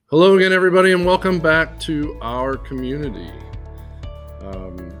Hello again, everybody, and welcome back to our community.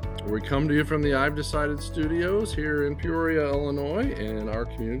 We come to you from the I've Decided Studios here in Peoria, Illinois, and our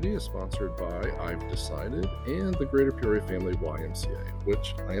community is sponsored by I've Decided and the Greater Peoria Family YMCA,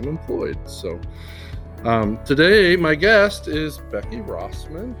 which I am employed. So today, my guest is Becky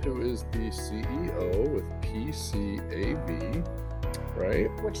Rossman, who is the CEO with PCAV.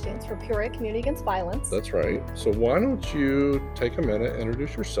 Right? Which stands for Peoria Community Against Violence. That's right. So why don't you take a minute,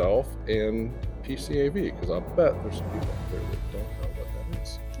 introduce yourself and PCAV, because I bet there's some people out there that don't know what that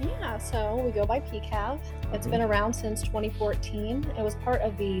is. Yeah, so we go by PCAV. It's been around since 2014. It was part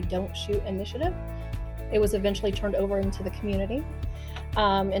of the Don't Shoot initiative. It was eventually turned over into the community.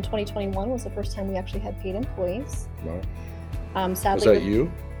 In 2021 was the first time we actually had paid employees. Wow. Sadly, Was that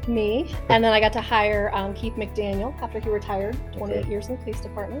you? Me. And then I got to hire Keith McDaniel after he retired, 28 years in the police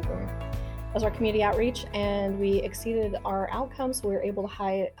department, as our community outreach, and we exceeded our outcomes, so we were able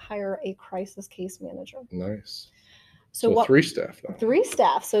to hire a crisis case manager. Nice. So 3 staff now. 3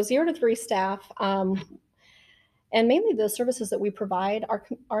 staff, so 0 to 3 staff. And mainly the services that we provide,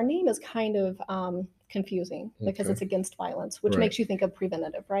 our name is kind of confusing because it's against violence, which makes you think of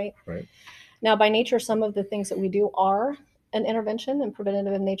preventative, right? Right. Now, by nature, some of the things that we do are an intervention and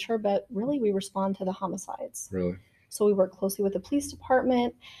preventative in nature, but really we respond to the homicides. Really? So we work closely with the police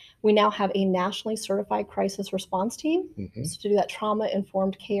department. We now have a nationally certified crisis response team to do that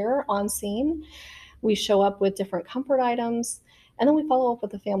trauma-informed care on scene. We show up with different comfort items, and then we follow up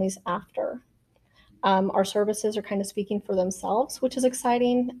with the families after. Our services are kind of speaking for themselves, which is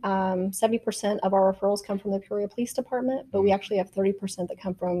exciting. 70% of our referrals come from the Peoria Police Department, but we actually have 30% that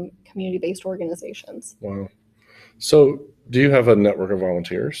come from community-based organizations. Wow. So do you have a network of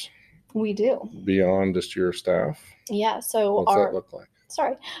volunteers? We do. Beyond just your staff? Yeah. So what's that look like?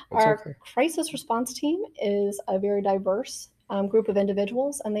 Our crisis response team is a very diverse group of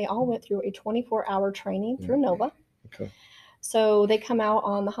individuals, and they all went through a 24-hour training through NOVA. Okay. So they come out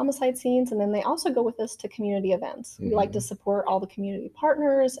on the homicide scenes, and then they also go with us to community events. We like to support all the community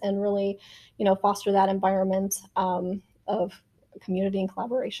partners and really, foster that environment of community and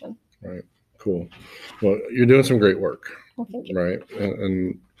collaboration. Right. Cool. Well, you're doing some great work. Well, thank you. Right.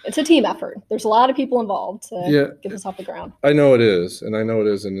 And it's a team effort. There's a lot of people involved to get this off the ground. I know it is. And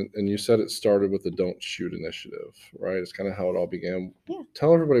and you said it started with the Don't Shoot initiative, right? It's kind of how it all began. Yeah.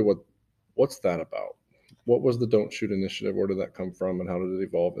 Tell everybody what's that about? What was the Don't Shoot initiative? Where did that come from, and how did it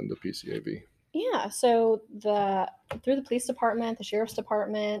evolve into PCAV? Yeah, so through the police department, the sheriff's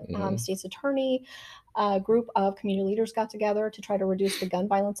department, state's attorney, a group of community leaders got together to try to reduce the gun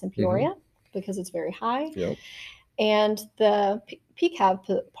violence in Peoria because it's very high. Yep. And the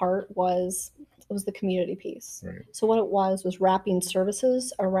PCAV part was the community piece. Right. So what it was wrapping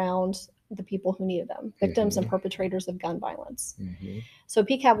services around the people who needed them, victims and perpetrators of gun violence. So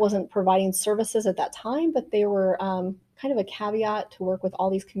PCAV wasn't providing services at that time, but they were kind of a caveat to work with all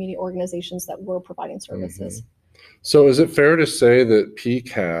these community organizations that were providing services. So is it fair to say that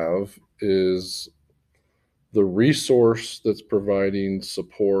PCAV is the resource that's providing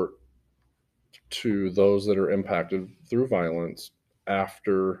support to those that are impacted through violence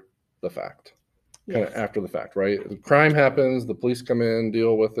after the fact? Kind of after the fact, right? The crime happens, the police come in,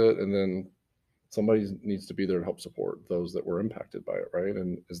 deal with it, and then somebody needs to be there to help support those that were impacted by it, right?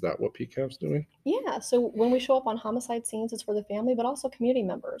 And is that what PCAV's doing? Yeah. So when we show up on homicide scenes, it's for the family, but also community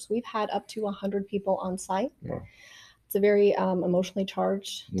members. We've had up to 100 people on site. Wow. It's a very emotionally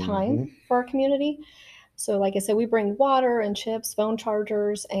charged time for our community. So like I said, we bring water and chips, phone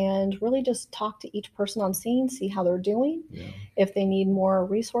chargers, and really just talk to each person on scene, see how they're doing, if they need more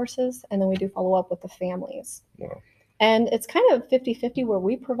resources, and then we do follow up with the families. Wow. And it's kind of 50-50 where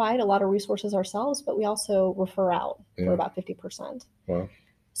we provide a lot of resources ourselves, but we also refer out for about 50%. Wow.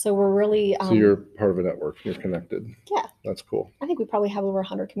 So we're really... so you're part of a network. You're connected. Yeah. That's cool. I think we probably have over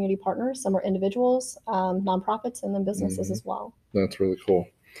 100 community partners. Some are individuals, nonprofits, and then businesses as well. That's really cool.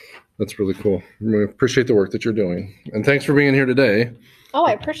 That's really cool. We appreciate the work that you're doing. And thanks for being here today. Oh,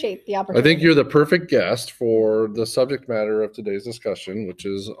 I appreciate the opportunity. I think you're the perfect guest for the subject matter of today's discussion, which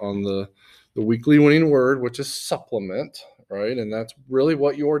is on the weekly winning word, which is supplement, right? And that's really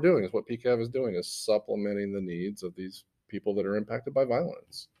what you're doing, is what PCAV is doing, is supplementing the needs of these people that are impacted by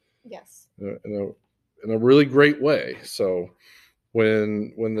violence. Yes. In a really great way. So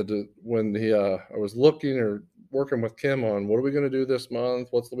when I was looking or working with Kim on what are we going to do this month,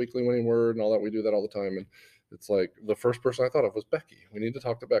 what's the weekly winning word and all that, we do that all the time, and it's like the first person I thought of was Becky. We need to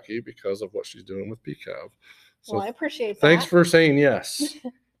talk to Becky because of what she's doing with PCAV. So well, I appreciate that. Thanks for saying yes.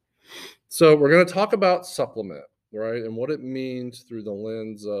 So we're going to talk about supplement, right, and what it means through the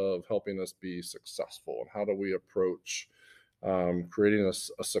lens of helping us be successful, and how do we approach creating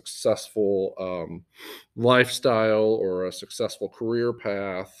a successful lifestyle or a successful career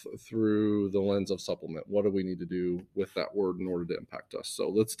path through the lens of supplement. What do we need to do with that word in order to impact us? So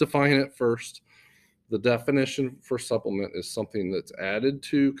let's define it first. The definition for supplement is something that's added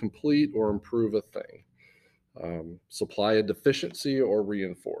to, complete, or improve a thing, supply a deficiency, or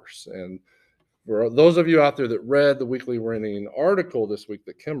reinforce. And for those of you out there that read the Weekly Winning article this week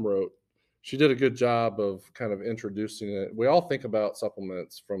that Kim wrote, she did a good job of kind of introducing it. We all think about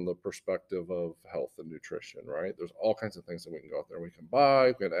supplements from the perspective of health and nutrition, right? There's all kinds of things that we can go out there and we can buy.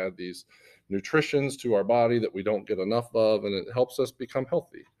 We can add these nutritions to our body that we don't get enough of, and it helps us become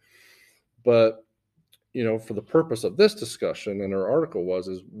healthy. But, for the purpose of this discussion, and her article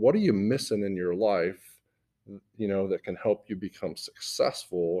is what are you missing in your life, that can help you become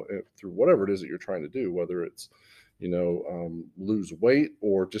successful through whatever it is that you're trying to do, whether it's lose weight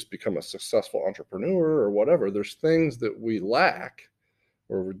or just become a successful entrepreneur or whatever. There's things that we lack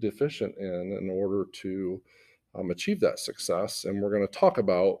or we're deficient in order to achieve that success. And we're going to talk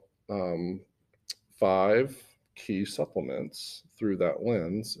about 5 key supplements through that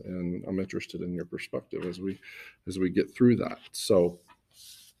lens. And I'm interested in your perspective as we get through that. So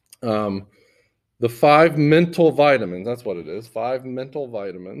the 5 mental vitamins, that's what it is. 5 mental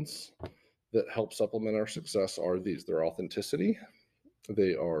vitamins that help supplement our success are these. They're authenticity,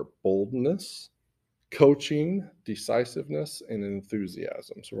 they are boldness, coaching, decisiveness, and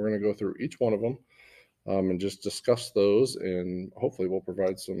enthusiasm. So we're going to go through each one of them and just discuss those, and hopefully we'll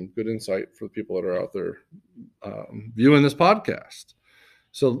provide some good insight for the people that are out there viewing this podcast.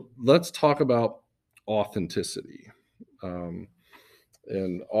 So let's talk about authenticity.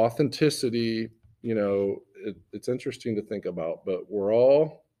 And authenticity, it's interesting to think about, but we're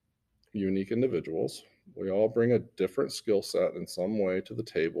all unique individuals. We all bring a different skill set in some way to the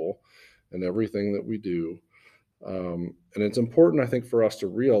table and everything that we do. And it's important, I think, for us to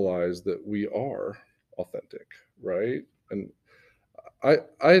realize that we are authentic, right? And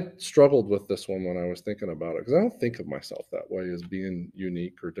I struggled with this one when I was thinking about it, because I don't think of myself that way as being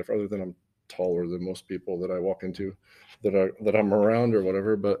unique or different, other than I'm taller than most people that I walk into that I'm around or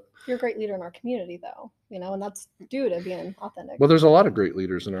whatever. But you're a great leader in our community, though, and that's due to being authentic. Well, there's a lot of great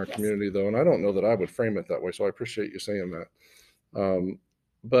leaders in our community, though, and I don't know that I would frame it that way. So I appreciate you saying that.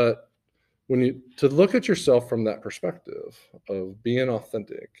 But to look at yourself from that perspective of being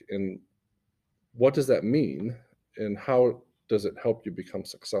authentic, and what does that mean, and how does it help you become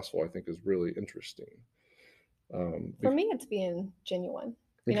successful, I think is really interesting. For me, it's being genuine.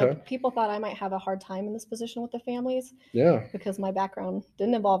 People thought I might have a hard time in this position with the families. Yeah. Because my background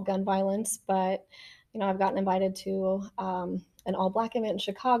didn't involve gun violence, but I've gotten invited to an all-Black event in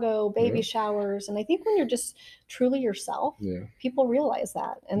Chicago, baby showers, and I think when you're just truly yourself, people realize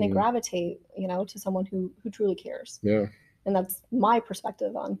that, and they gravitate, to someone who truly cares. Yeah. And that's my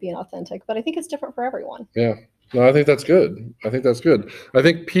perspective on being authentic, but I think it's different for everyone. Yeah. No, I think that's good. I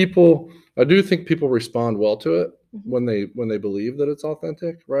do think people respond well to it when they believe that it's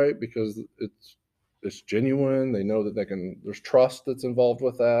authentic, right? Because it's genuine. They know that there's trust that's involved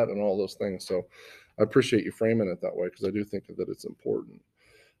with that and all those things. So I appreciate you framing it that way, because I do think that it's important.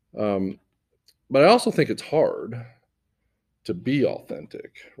 But I also think it's hard to be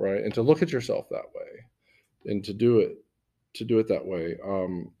authentic, right? And to look at yourself that way and to do it that way,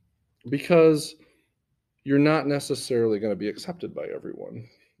 because you're not necessarily going to be accepted by everyone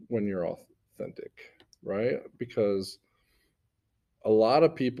when you're authentic, right? Because a lot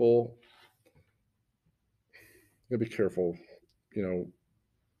of people, I'm going to be careful,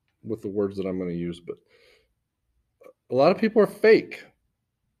 with the words that I'm going to use, but a lot of people are fake,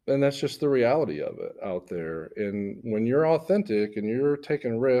 and that's just the reality of it out there. And when you're authentic and you're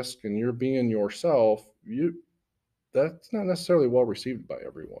taking risk and you're being yourself, that's not necessarily well received by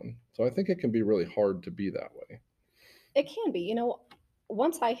everyone. So I think it can be really hard to be that way. It can be.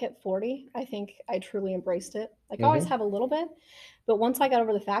 Once I hit 40, I think I truly embraced it. I always have a little bit, but once I got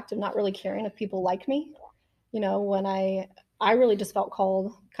over the fact of not really caring if people like me, when I really just felt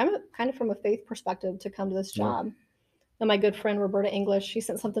called kind of from a faith perspective to come to this job. And my good friend Roberta English, she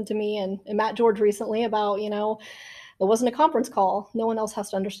sent something to me and Matt George recently about, it wasn't a conference call. No one else has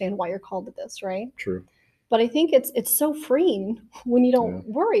to understand why you're called to this, right? True. But I think it's so freeing when you don't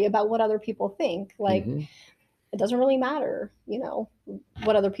worry about what other people think. It doesn't really matter,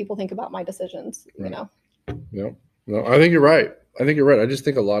 what other people think about my decisions, Yeah. No, I think you're right. I just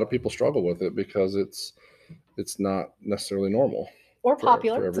think a lot of people struggle with it because it's not necessarily normal or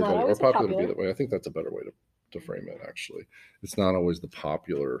popular for everybody, it's not always or popular to be that way. I think that's a better way to frame it. Actually, it's not always the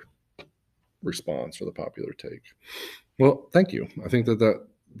popular response or the popular take. Well, thank you. I think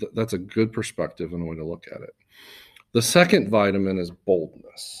that's a good perspective and a way to look at it. The second vitamin is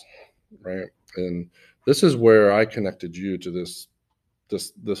boldness, right? And this is where I connected you to this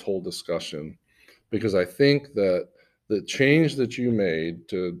whole discussion, because I think that the change that you made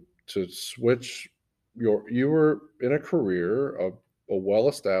to switch you were in a career, a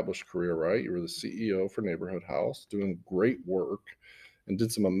well-established career, right? You were the CEO for Neighborhood House, doing great work, and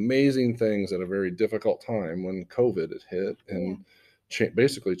did some amazing things at a very difficult time when COVID had hit, and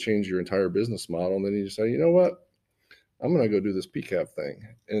basically changed your entire business model. And then you say, you know what? I'm going to go do this PCAV thing.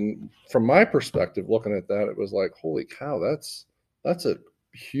 And from my perspective, looking at that, it was like, holy cow, that's a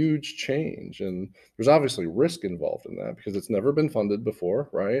huge change. And there's obviously risk involved in that because it's never been funded before,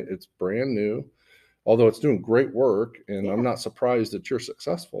 right? It's brand new, although it's doing great work. And I'm not surprised that you're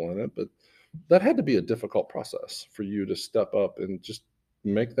successful in it, but that had to be a difficult process for you to step up and just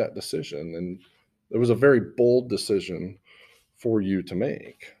make that decision. And it was a very bold decision for you to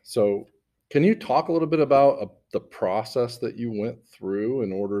make. So can you talk a little bit about the process that you went through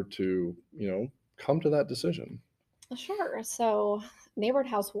in order to, come to that decision? Sure. So Neighborhood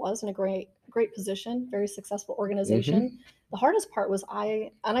House was in a great position, very successful organization. The hardest part was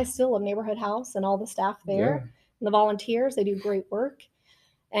I still love Neighborhood House and all the staff there, and the volunteers. They do great work.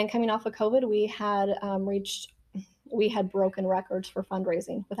 And coming off of COVID, we had broken records for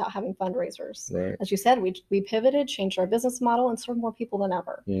fundraising without having fundraisers. Right. As you said, we pivoted, changed our business model, and served more people than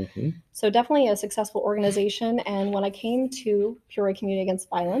ever. So definitely a successful organization. And when I came to Peoria Community Against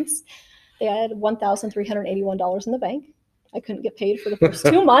Violence, they had $1,381 in the bank. I couldn't get paid for the first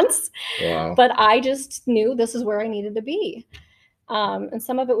 2 months. Wow. But I just knew this is where I needed to be. And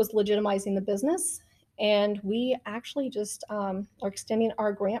some of it was legitimizing the business. And we actually just are extending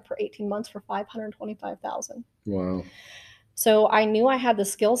our grant for 18 months for $525,000. Wow. So I knew I had the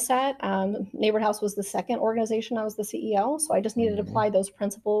skill set. Neighborhood House was the second organization I was the CEO. So I just needed to apply those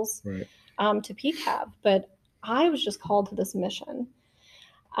principles to PCAV. But I was just called to this mission.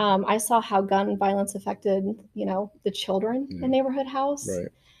 I saw how gun violence affected, the children in Neighborhood House. Right.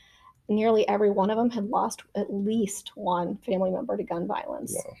 Nearly every one of them had lost at least one family member to gun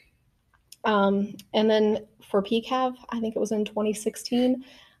violence. Wow. And then for PCAV, I think it was in 2016,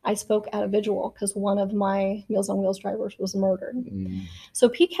 I spoke at a vigil because one of my Meals on Wheels drivers was murdered. So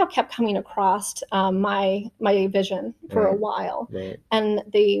PCAV kept coming across my vision for a while. Right. And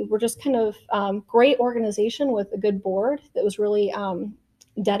they were just kind of great organization with a good board that was really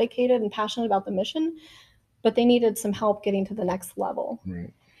dedicated and passionate about the mission, but they needed some help getting to the next level.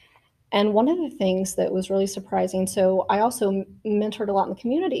 Right. And one of the things that was really surprising, so I also mentored a lot in the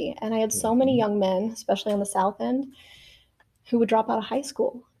community, and I had so many young men, especially on the South End, who would drop out of high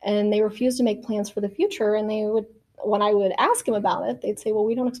school, and they refused to make plans for the future. And when I would ask them about it, they'd say, well,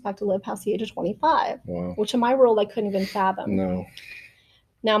 we don't expect to live past the age of 25, which in my world, I couldn't even fathom. No.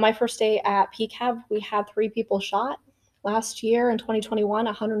 Now, my first day at PCAV, we had 3 people shot. Last year in 2021,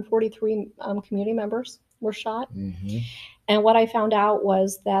 143 community members were shot. And what I found out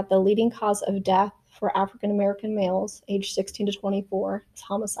was that the leading cause of death for African-American males aged 16 to 24 is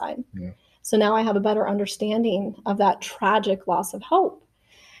homicide. So now I have a better understanding of that tragic loss of hope.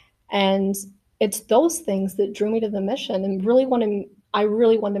 And it's those things that drew me to the mission and I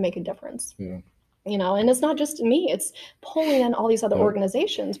really wanted to make a difference. And it's not just me, it's pulling in all these other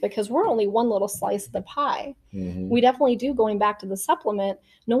organizations because we're only one little slice of the pie. We definitely do, going back to the supplement,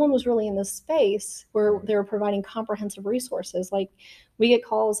 no one was really in this space where they're providing comprehensive resources. Like we get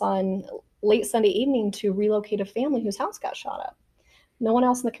calls on late Sunday evening to relocate a family whose house got shot up. No one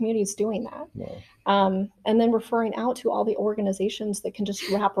else in the community is doing that. And then referring out to all the organizations that can just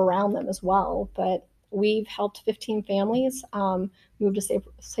wrap around them as well. But we've helped 15 families move to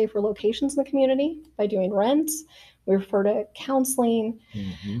safer locations in the community by doing rents. We refer to counseling.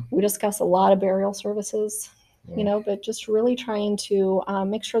 We discuss a lot of burial services, but just really trying to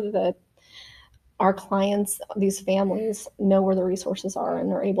make sure that our clients, these families, know where the resources are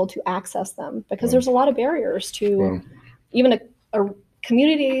and are able to access them, because there's a lot of barriers to even a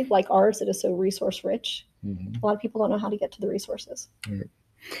community like ours that is so resource rich. A lot of people don't know how to get to the resources.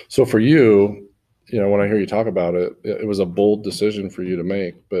 So for you, when I hear you talk about it, it was a bold decision for you to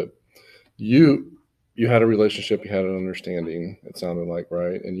make, but you had a relationship, you had an understanding, it sounded like,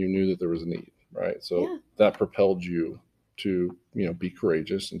 right? And you knew that there was a need, right? So that propelled you to, be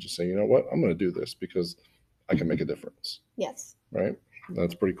courageous and just say, you know what, I'm going to do this because I can make a difference. Yes. Right?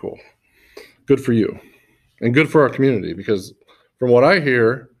 That's pretty cool. Good for you and good for our community, because from what I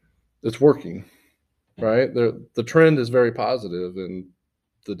hear, it's working, right? The trend is very positive in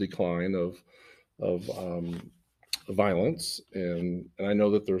the decline of violence, and I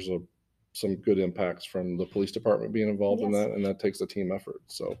know that there's some good impacts from the police department being involved in that, and that takes a team effort.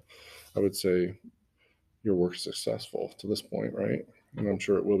 So I would say your work successful to this point, right? And I'm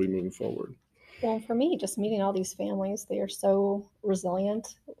sure it will be moving forward. Well, for me, just meeting all these families, they are so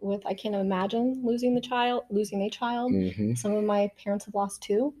resilient with, I can't imagine losing a child. Mm-hmm. Some of my parents have lost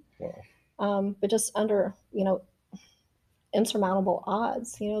two. Wow. But just under, insurmountable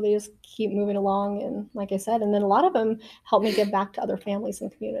odds, they just keep moving along. And like I said, and then a lot of them help me give back to other families in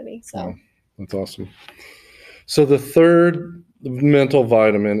the community. So yeah, that's awesome. So the third mental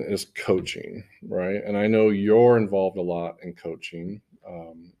vitamin is coaching, right? And I know you're involved a lot in coaching.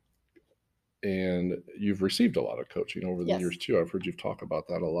 And you've received a lot of coaching over the Yes. years too. I've heard you talk about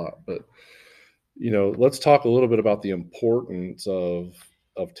that a lot, but let's talk a little bit about the importance of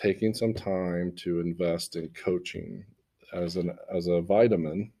taking some time to invest in coaching as a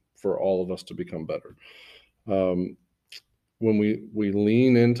vitamin for all of us to become better. When we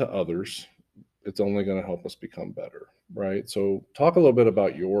lean into others, it's only going to help us become better, right? So talk a little bit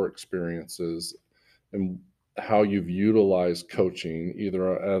about your experiences and how you've utilized coaching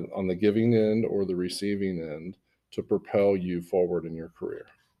either on the giving end or the receiving end to propel you forward in your career.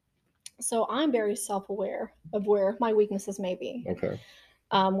 So I'm very self-aware of where my weaknesses may be. Okay.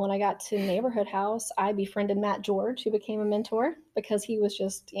 When I got to Neighborhood House, I befriended Matt George, who became a mentor because he was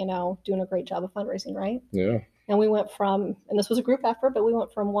just, doing a great job of fundraising, right? Yeah. And we went from, and this was a group effort, but we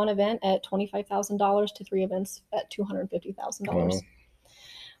went from one event at $25,000 to 3 events at $250,000. Wow.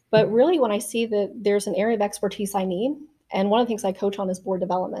 But really, when I see that there's an area of expertise I need, and one of the things I coach on is board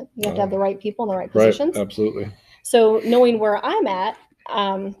development. You have to have the right people in the right positions. Right, absolutely. So knowing where I'm at,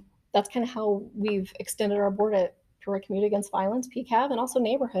 that's kind of how we've extended our board at Peoria Community Against Violence, PCAV, and also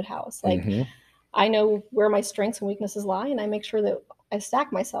Neighborhood House. Like, I know where my strengths and weaknesses lie, and I make sure that I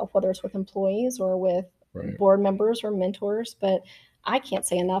stack myself, whether it's with employees or with board members or mentors. But I can't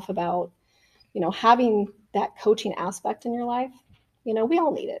say enough about, having that coaching aspect in your life. We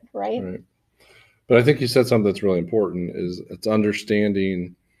all need it, right? But I think you said something that's really important is it's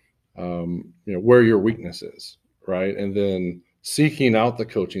understanding, where your weakness is, right? And then seeking out the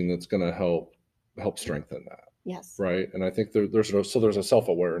coaching that's going to help strengthen that. Yes. Right. And I think there's a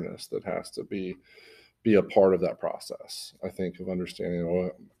self-awareness that has to be a part of that process. I think of understanding,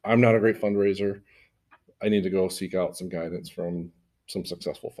 I'm not a great fundraiser. I need to go seek out some guidance from some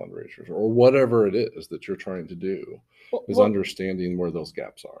successful fundraisers or whatever it is that you're trying to do is understanding where those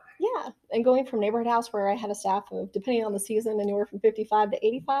gaps are. Yeah. And going from Neighborhood House, where I had a staff of, depending on the season, anywhere from 55 to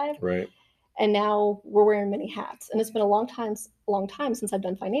 85. Right. And now we're wearing many hats. And it's been a long time since I've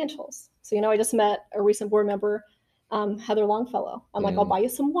done financials. So, I just met a recent board member, Heather Longfellow. I'm like, I'll buy you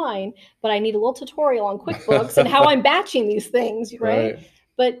some wine, but I need a little tutorial on QuickBooks and how I'm batching these things, right?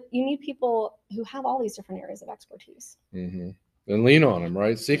 But you need people who have all these different areas of expertise. And lean on them,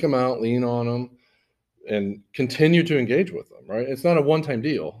 right? Seek them out, lean on them, and continue to engage with them, right? It's not a one-time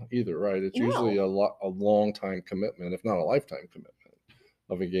deal either, right? It's usually a long-time commitment, if not a lifetime commitment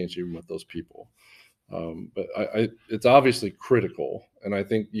of engaging with those people. But it's obviously critical. And I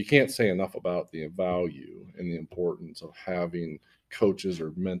think you can't say enough about the value and the importance of having coaches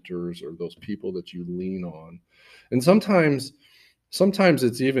or mentors or those people that you lean on. And sometimes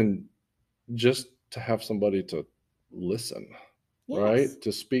it's even just to have somebody to listen, right?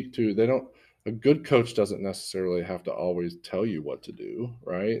 To speak to. A good coach doesn't necessarily have to always tell you what to do,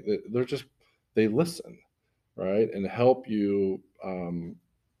 right? They listen, right? And help you,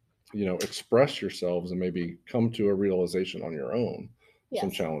 express yourselves and maybe come to a realization on your own,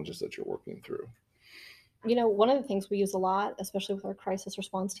 some challenges that you're working through. One of the things we use a lot, especially with our crisis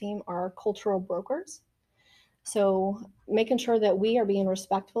response team, are cultural brokers. So making sure that we are being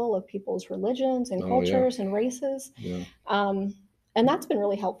respectful of people's religions and cultures and races. And that's been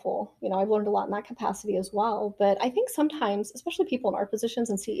really helpful. I've learned a lot in that capacity as well. But I think sometimes, especially people in our positions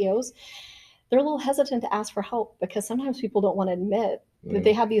and CEOs, they're a little hesitant to ask for help because sometimes people don't want to admit that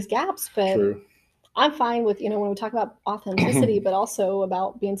they have these gaps. But I'm fine with, when we talk about authenticity, but also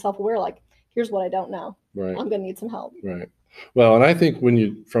about being self-aware, like, here's what I don't know. I'm going to need some help. Right. Well, and I think when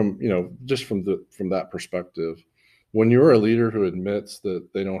you, from that perspective, when you're a leader who admits that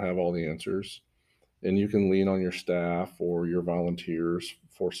they don't have all the answers and you can lean on your staff or your volunteers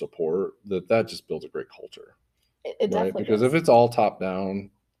for support, that just builds a great culture. It definitely Because does. if it's all top down,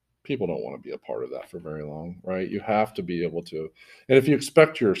 people don't want to be a part of that for very long, right? You have to be able to, and if you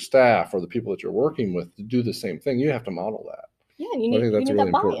expect your staff or the people that you're working with to do the same thing, you have to model that. Yeah, and you need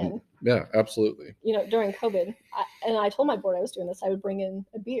that buy-in. Yeah, absolutely. During COVID, I told my board I was doing this, I would bring in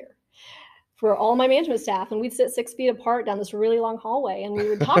a beer for all my management staff, and we'd sit 6 feet apart down this really long hallway, and we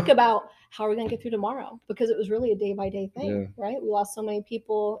would talk about how we're going to get through tomorrow, because it was really a day-by-day thing, right? We lost so many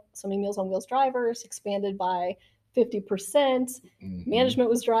people, so many Meals on Wheels drivers, expanded by 50%. Mhm. Management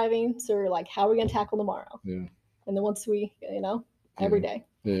was driving. So we're like, how are we going to tackle tomorrow? Yeah. And then once we, every day.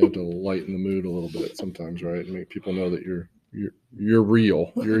 Yeah, you have to lighten the mood a little bit sometimes, right? And make people know that you're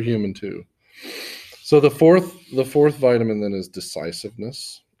real. You're human too. So the fourth vitamin then is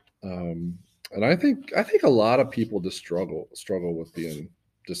decisiveness. And I think a lot of people just struggle with being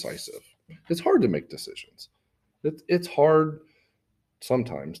decisive. It's hard to make decisions. It's hard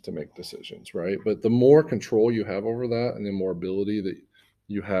sometimes to make decisions, right? But the more control you have over that, and the more ability that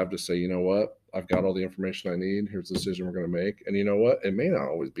you have to say, you know what, I've got all the information I need. Here's the decision we're going to make. And you know what, it may not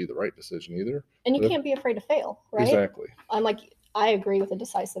always be the right decision either. And you can't be afraid to fail, right? Exactly. I agree with the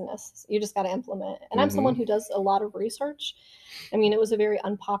decisiveness. You just got to implement it. And I'm someone who does a lot of research. I mean, it was a very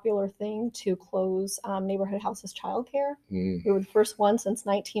unpopular thing to close neighborhood houses childcare. We were the first one since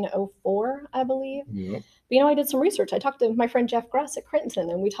 1904, I believe. Yep. But, I did some research. I talked to my friend Jeff Gress at Crittenton,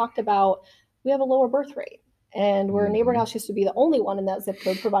 and we talked about we have a lower birth rate. And where neighborhood house used to be the only one in that zip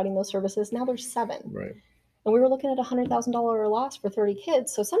code providing those services, now there's 7. Right. And we were looking at a $100,000 loss for 30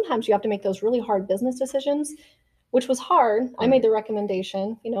 kids. So sometimes you have to make those really hard business decisions, which was hard. I made the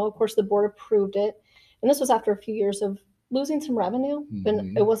recommendation. Of course, the board approved it. And this was after a few years of losing some revenue, but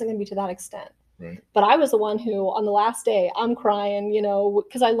it wasn't going to be to that extent. Right. But I was the one who, on the last day, I'm crying,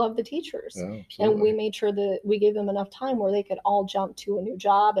 because I love the teachers. Yeah, and we made sure that we gave them enough time where they could all jump to a new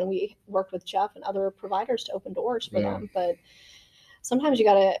job. And we worked with Jeff and other providers to open doors for them. But sometimes you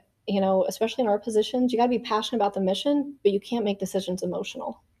got to, especially in our positions, you got to be passionate about the mission, but you can't make decisions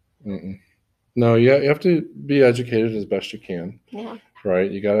emotional. No, you have to be educated as best you can. Yeah.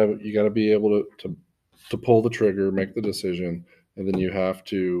 Right. You gotta be able to pull the trigger, make the decision, and then you have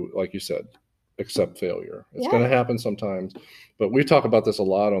to, like you said, accept failure. It's going to happen sometimes, but we talk about this a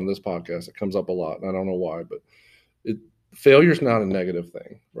lot on this podcast. It comes up a lot, and I don't know why, but failure is not a negative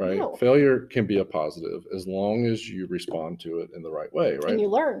thing, right? No. Failure can be a positive as long as you respond to it in the right way, right? And you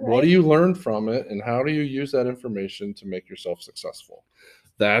learn, right? What do you learn from it, and how do you use that information to make yourself successful?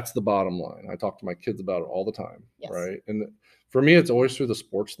 That's the bottom line. I talk to my kids about it all the time, right? And for me, it's always through the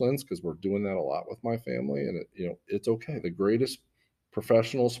sports lens, because we're doing that a lot with my family, and it's okay. The greatest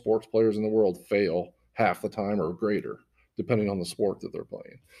professional sports players in the world fail half the time or greater, depending on the sport that they're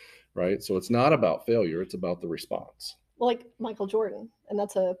playing, right? So it's not about failure; it's about the response. Well, like Michael Jordan, and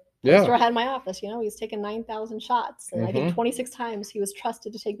that's a poster I had in my office. He's taken 9,000 shots, and I think 26 times he was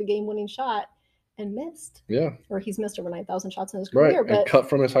trusted to take the game-winning shot and missed. Yeah. Or he's missed over 9,000 shots in his career. Right. And cut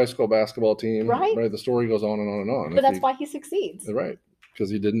from his high school basketball team. Right. The story goes on and on and on. But that's why he succeeds. Right. Because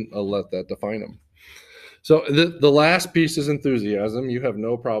he didn't let that define him. So the last piece is enthusiasm. You have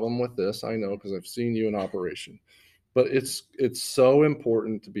no problem with this, I know, because I've seen you in operation. But it's so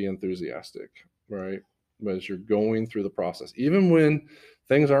important to be enthusiastic, right? As you're going through the process. Even when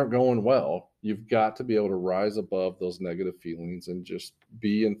things aren't going well, you've got to be able to rise above those negative feelings and just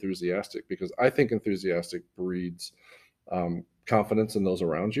be enthusiastic, because I think enthusiastic breeds confidence in those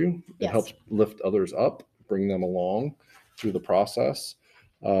around you. It helps lift others up, bring them along through the process.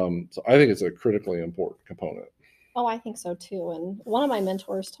 So I think it's a critically important component. Oh, I think so too. And one of my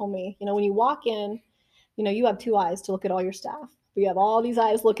mentors told me, when you walk in, you have 2 eyes to look at all your staff. You have all these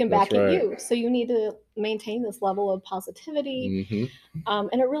eyes looking back at you. So you need to maintain this level of positivity. And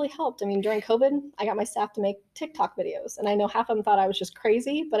it really helped. I mean, during COVID, I got my staff to make TikTok videos. And I know half of them thought I was just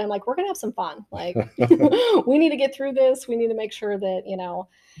crazy, but I'm like, we're going to have some fun. Like, we need to get through this. We need to make sure that,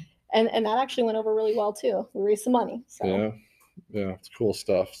 and that actually went over really well too. We raised some money. So. Yeah, it's cool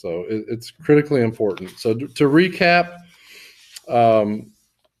stuff. So it's critically important. So to recap,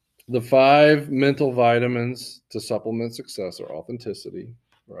 the 5 mental vitamins to supplement success are authenticity,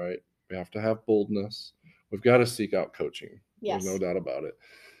 right? We have to have boldness. We've got to seek out coaching. Yes. There's no doubt about it.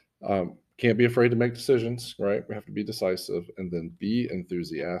 Can't be afraid to make decisions, right? We have to be decisive, and then be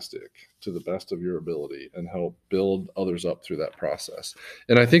enthusiastic to the best of your ability and help build others up through that process.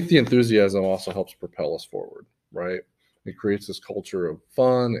 And I think the enthusiasm also helps propel us forward, right? It creates this culture of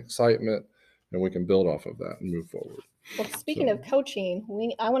fun, excitement, and we can build off of that and move forward. Well, speaking of coaching,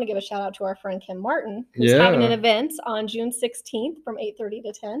 I want to give a shout out to our friend Kim Martin, who's having an event on June 16th from 8:30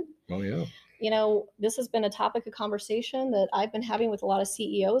 to 10. Oh, yeah. This has been a topic of conversation that I've been having with a lot of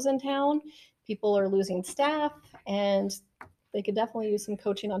CEOs in town. People are losing staff, and they could definitely use some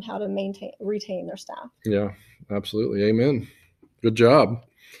coaching on how to retain their staff. Yeah, absolutely. Amen. Good job.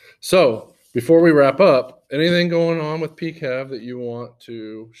 So before we wrap up, anything going on with PCAV that you want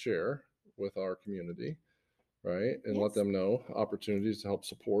to share with our community, right? And let them know opportunities to help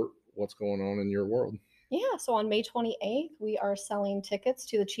support what's going on in your world. Yeah, so on May 28th, we are selling tickets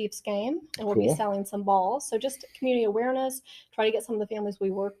to the Chiefs game, and we'll be Cool. selling some balls. So just community awareness, try to get some of the families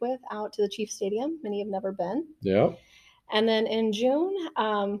we work with out to the Chiefs Stadium. Many have never been. Yeah. And then in June,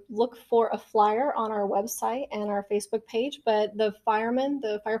 look for a flyer on our website and our Facebook page. But the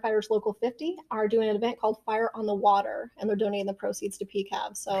firefighters Local 50, are doing an event called Fire on the Water, and they're donating the proceeds to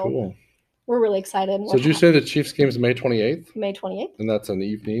PCAV. So Cool. we're really excited. And So did you say the Chiefs game is May 28th? May 28th? And that's an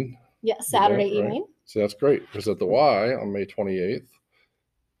evening? Yeah, Saturday event, right? evening. So that's great, because at the Y on May 28th,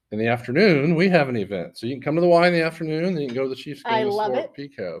 in the afternoon, we have an event. So you can come to the Y in the afternoon, then you can go to the Chiefs game I and love support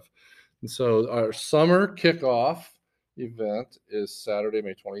PCAV. And so our summer kickoff event is Saturday,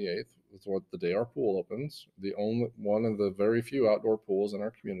 May 28th. It's what the day our pool opens. The only one of the very few outdoor pools in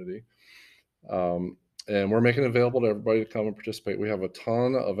our community. And we're making it available to everybody to come and participate. We have a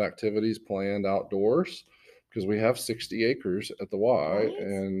ton of activities planned outdoors because we have 60 acres at the Y, Nice.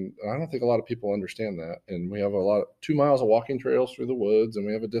 and I don't think a lot of people understand that. And we have 2 miles of walking trails through the woods, and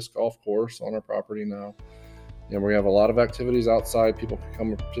we have a disc golf course on our property now. And we have a lot of activities outside. People can come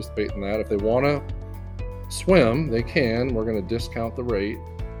and participate in that. If they want to swim, they can. We're going to discount the rate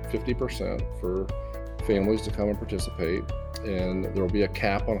 50% for families to come and participate. And there will be a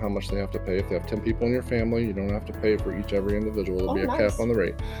cap on how much they have to pay. If they have 10 people in your family, you don't have to pay for every individual. There'll be a nice. cap on the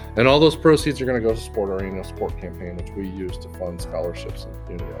rate. And all those proceeds are going to go to support our annual sport campaign, which we use to fund scholarships and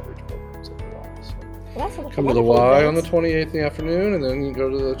community outreach programs at the Y. So Well, that's a come to the wonderful Y on the event. 28th in the afternoon, and then you go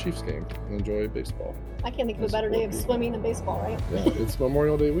to the Chiefs game and enjoy baseball. I can't think of a better day of swimming than baseball, right? Yeah, it's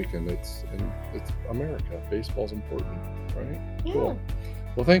Memorial Day weekend. It's America. Baseball's important, right? Yeah. Cool.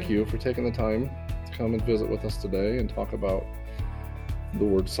 Well, thank you for taking the time to come and visit with us today and talk about the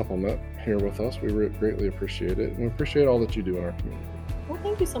word supplement here with us. We greatly appreciate it, and we appreciate all that you do in our community. Well,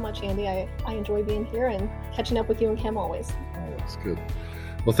 thank you so much, Andy. I enjoy being here and catching up with you and Kim always. Oh, that's good.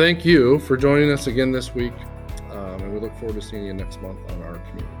 Well, thank you for joining us again this week, and we look forward to seeing you next month on our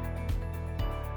community.